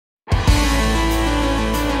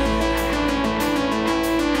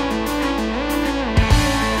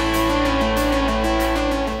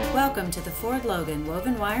FordLogan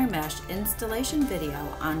woven wire mesh installation video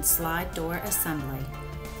on slide door assembly.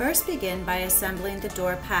 First, begin by assembling the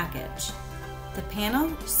door package. The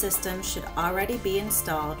panel system should already be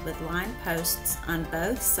installed with line posts on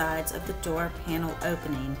both sides of the door panel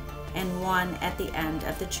opening and one at the end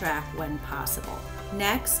of the track when possible.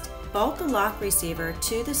 Next, bolt the lock receiver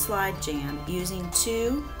to the slide jamb using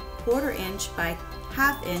two 1/4 inch by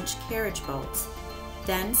 1/2 inch carriage bolts.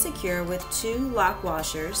 Then secure with two lock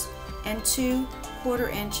washers and two 1/4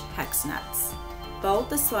 inch hex nuts. Bolt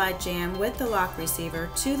the slide jamb with the lock receiver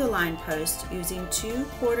to the line post using two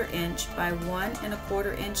 1/4 inch by 1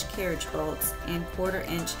 1/4 inch carriage bolts and 1/4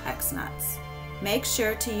 inch hex nuts. Make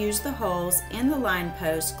sure to use the holes in the line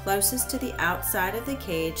post closest to the outside of the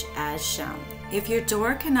cage as shown. If your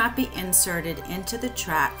door cannot be inserted into the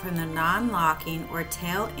track from the non-locking or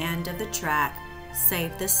tail end of the track,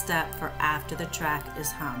 save this step for after the track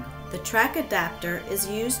is hung. The track adapter is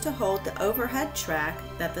used to hold the overhead track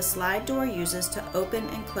that the slide door uses to open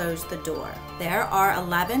and close the door. There are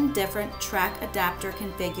 11 different track adapter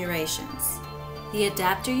configurations. The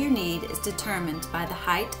adapter you need is determined by the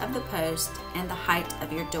height of the post and the height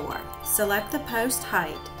of your door. Select the post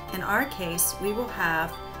height. In our case, we will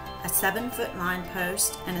have a 7-foot line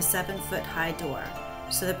post and a 7-foot high door.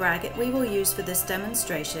 So the bracket we will use for this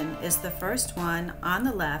demonstration is the first one on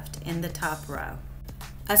the left in the top row.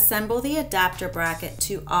 Assemble the adapter bracket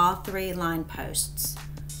to all 3 line posts,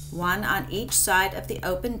 one on each side of the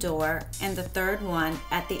open door and the third one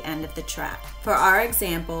at the end of the track. For our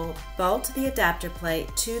example, bolt the adapter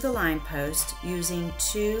plate to the line post using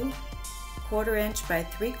two 1/4 inch by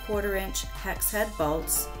 3/4 inch hex head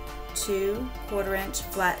bolts, two 1/4 inch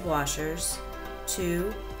flat washers,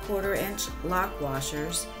 two 1/4 inch lock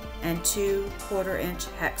washers, and two 1/4 inch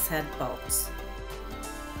hex head bolts.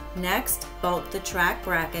 Next, bolt the track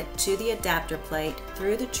bracket to the adapter plate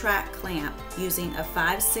through the track clamp using a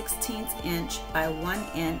 5/16 inch by 1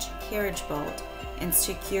 inch carriage bolt and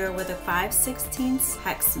secure with a 5/16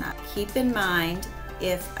 hex nut. Keep in mind,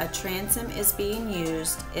 if a transom is being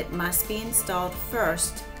used, it must be installed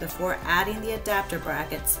first before adding the adapter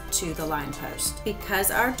brackets to the line post.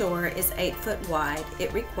 Because our door is 8 foot wide,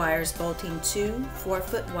 it requires bolting two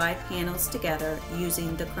 4-foot wide panels together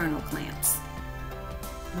using the kernel clamps.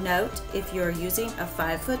 Note, if you're using a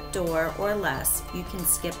 5-foot door or less, you can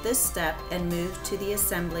skip this step and move to the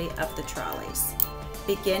assembly of the trolleys.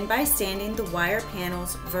 Begin by standing the wire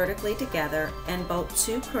panels vertically together and bolt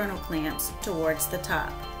two kernel clamps towards the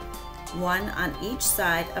top, one on each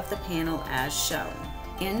side of the panel as shown.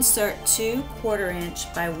 Insert two 1/4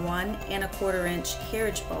 inch by 1 1/4 inch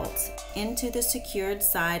carriage bolts into the secured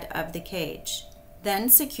side of the cage. Then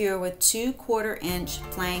secure with two 1/4 inch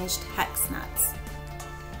flanged hex nuts.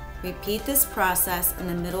 Repeat this process in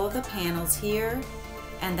the middle of the panels here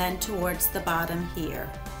and then towards the bottom here.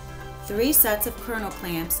 3 sets of kernel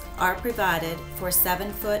clamps are provided for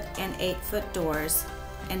 7-foot and 8-foot doors,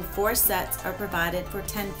 and 4 sets are provided for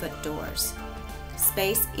 10-foot doors.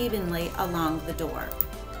 Space evenly along the door.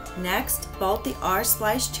 Next, bolt the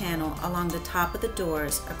R-splice channel along the top of the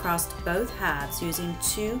doors across both halves using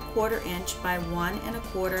two 1/4 inch by 1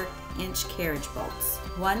 1/4 inch carriage bolts,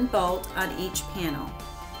 one bolt on each panel,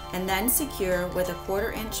 and then secure with a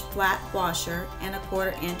 1/4 inch flat washer and a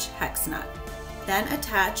 1/4 inch hex nut. Then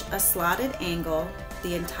attach a slotted angle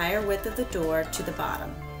the entire width of the door to the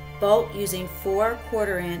bottom. Bolt using 4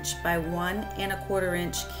 1/4 inch by 1 1/4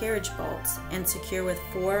 inch carriage bolts and secure with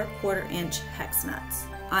 4 1/4 inch hex nuts.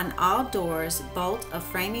 On all doors, bolt a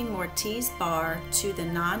framing mortise bar to the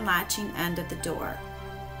non-latching end of the door.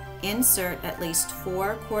 Insert at least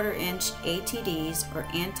 4 1/4 inch ATDs or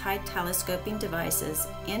anti-telescoping devices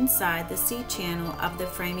inside the C-channel of the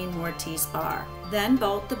framing mortise bar. Then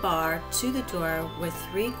bolt the bar to the door with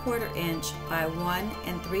 3/4 inch by 1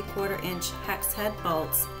 3/4 inch hex head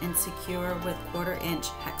bolts and secure with 1/4 inch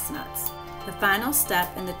hex nuts. The final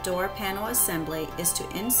step in the door panel assembly is to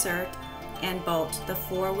insert and bolt the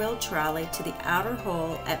 4-wheel trolley to the outer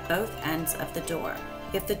hole at both ends of the door.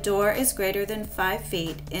 If the door is greater than 5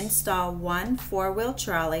 feet, install one 4-wheel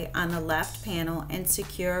trolley on the left panel and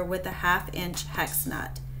secure with a 1/2 inch hex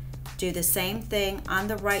nut. Do the same thing on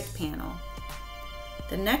the right panel.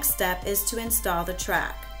 The next step is to install the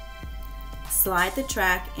track. Slide the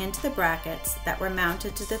track into the brackets that were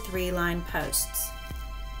mounted to the 3 line posts.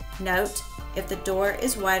 Note, if the door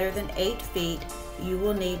is wider than 8 feet, you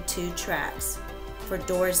will need 2 tracks. For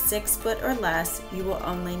doors 6 foot or less, you will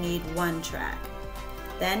only need 1 track.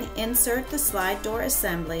 Then insert the slide door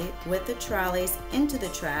assembly with the trolleys into the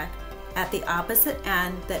track at the opposite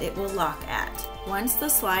end that it will lock at. Once the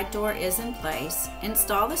slide door is in place,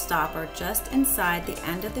 install the stopper just inside the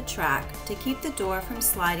end of the track to keep the door from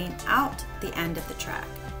sliding out the end of the track.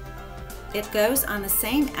 It goes on the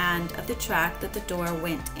same end of the track that the door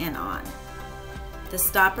went in on. The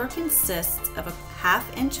stopper consists of a 1/2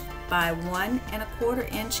 inch by 1 1/4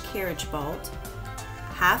 inch carriage bolt,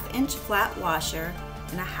 1/2 inch flat washer,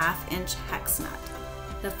 and a 1/2 inch hex nut.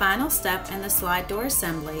 The final step in the slide door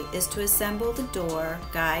assembly is to assemble the door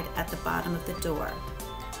guide at the bottom of the door.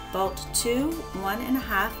 Bolt two 1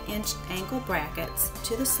 1/2 inch angle brackets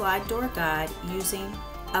to the slide door guide using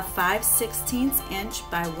a 5/16 inch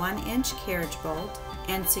by 1 inch carriage bolt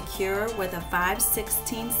and secure with a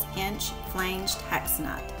 5/16 inch flanged hex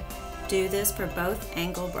nut. Do this for both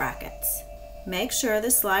angle brackets. Make sure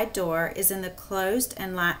the slide door is in the closed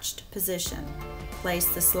and latched position. Place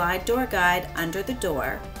the slide door guide under the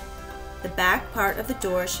door. The back part of the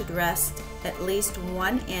door should rest at least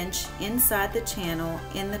 1 inch inside the channel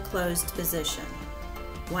in the closed position.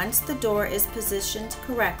 Once the door is positioned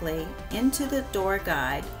correctly into the door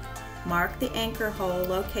guide, mark the anchor hole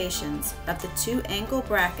locations of the 2 angle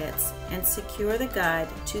brackets and secure the guide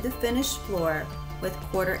to the finished floor with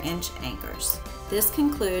 1/4 inch anchors. This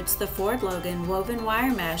concludes the FordLogan woven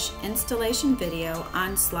wire mesh installation video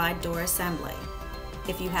on slide door assembly.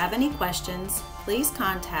 If you have any questions, please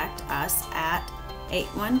contact us at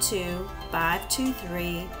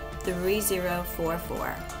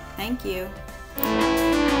 812-523-3044. Thank you.